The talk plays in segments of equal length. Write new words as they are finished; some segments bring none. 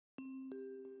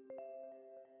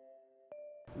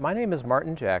My name is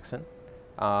Martin Jackson.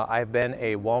 I've been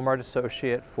a Walmart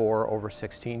associate for over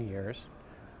 16 years.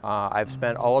 I've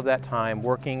spent all of that time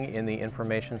working in the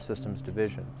Information Systems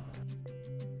Division.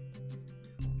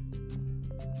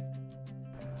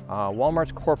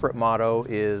 Walmart's corporate motto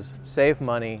is save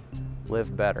money,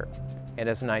 live better. And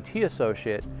as an IT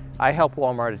associate, I help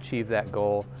Walmart achieve that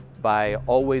goal by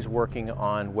always working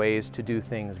on ways to do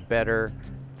things better,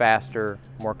 faster,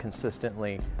 more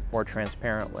consistently, more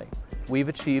transparently. We've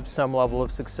achieved some level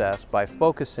of success by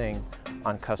focusing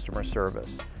on customer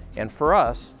service. And for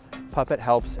us, Puppet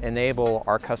helps enable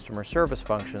our customer service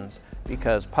functions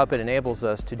because Puppet enables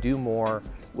us to do more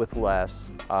with less,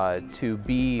 to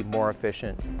be more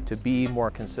efficient, to be more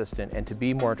consistent, and to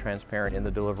be more transparent in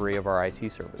the delivery of our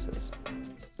IT services.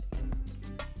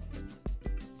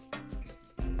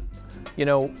 You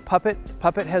know, Puppet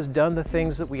has done the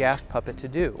things that we asked Puppet to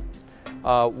do.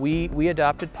 We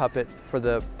adopted Puppet for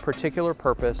the particular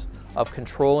purpose of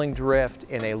controlling drift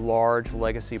in a large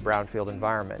legacy brownfield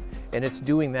environment, and it's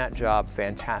doing that job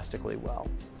fantastically well.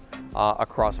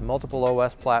 Across multiple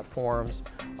OS platforms,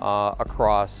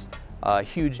 across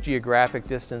huge geographic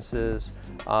distances,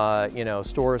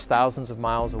 stores thousands of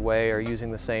miles away are using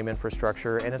the same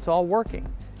infrastructure, and it's all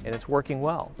working, and it's working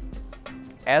well.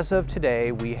 As of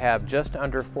today, we have just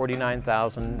under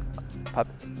 49,000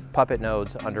 Puppet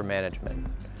nodes under management.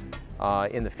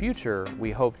 In the future,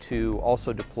 we hope to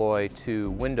also deploy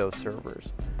to Windows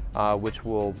servers, which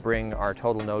will bring our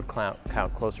total node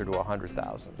count closer to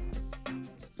 100,000.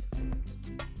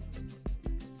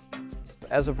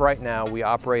 As of right now, we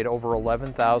operate over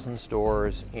 11,000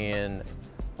 stores in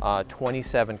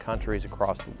 27 countries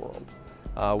across the world.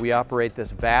 We operate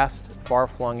this vast,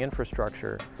 far-flung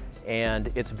infrastructure,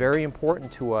 and it's very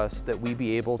important to us that we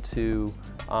be able to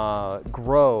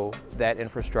grow that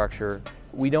infrastructure.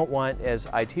 We don't want, as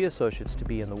IT associates, to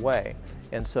be in the way.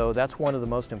 And so that's one of the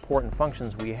most important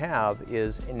functions we have,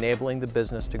 is enabling the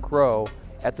business to grow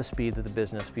at the speed that the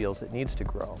business feels it needs to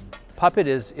grow. Puppet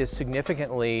is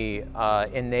significantly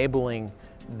enabling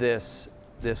this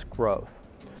growth.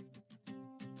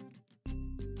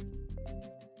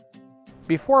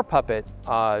 Before Puppet,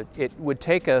 it would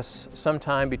take us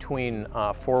sometime between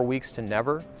 4 weeks to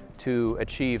never to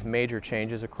achieve major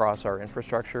changes across our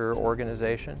infrastructure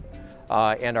organization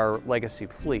and our legacy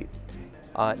fleet.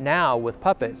 Now with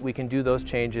Puppet, we can do those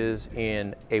changes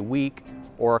in a week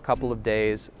or a couple of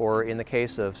days, or in the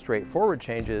case of straightforward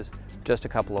changes, just a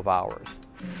couple of hours.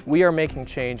 We are making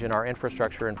change in our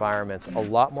infrastructure environments a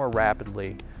lot more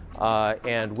rapidly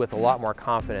and with a lot more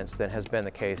confidence than has been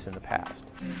the case in the past.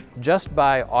 Just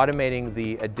by automating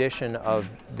the addition of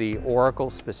the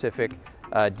Oracle-specific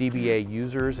DBA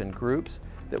users and groups,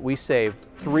 that we save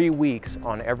 3 weeks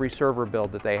on every server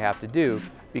build that they have to do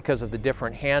because of the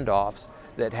different handoffs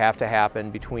that have to happen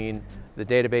between the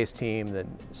database team, the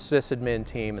sysadmin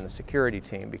team, and the security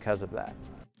team because of that.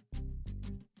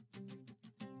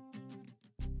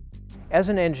 As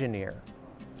an engineer,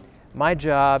 my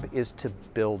job is to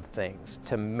build things,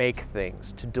 to make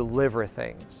things, to deliver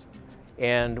things.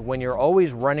 And when you're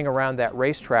always running around that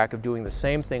racetrack of doing the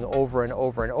same thing over and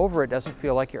over and over, it doesn't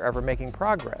feel like you're ever making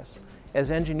progress.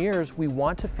 As engineers, we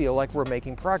want to feel like we're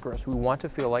making progress. We want to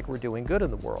feel like we're doing good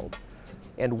in the world.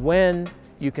 And when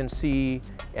you can see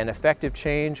an effective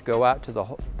change go out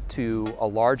to a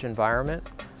large environment,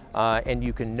 and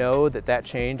you can know that that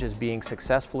change is being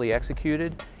successfully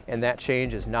executed, and that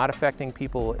change is not affecting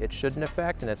people it shouldn't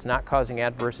affect, and it's not causing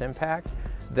adverse impact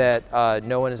that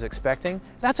no one is expecting,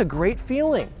 that's a great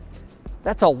feeling.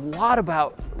 That's a lot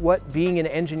about what being an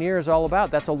engineer is all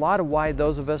about. That's a lot of why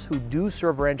those of us who do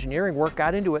server engineering work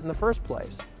got into it in the first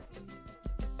place.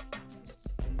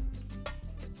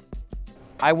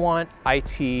 I want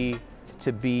IT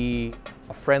to be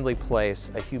a friendly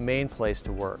place, a humane place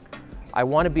to work. I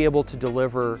want to be able to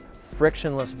deliver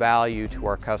frictionless value to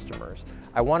our customers.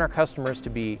 I want our customers to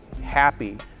be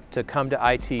happy to come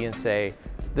to IT and say,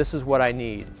 this is what I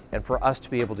need, and for us to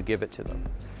be able to give it to them.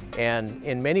 And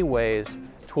in many ways,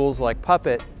 tools like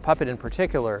Puppet in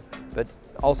particular, but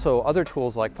also other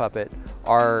tools like Puppet,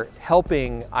 are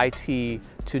helping IT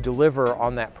to deliver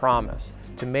on that promise,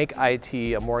 to make IT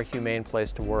a more humane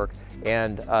place to work,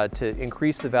 and to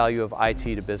increase the value of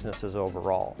IT to businesses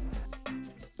overall.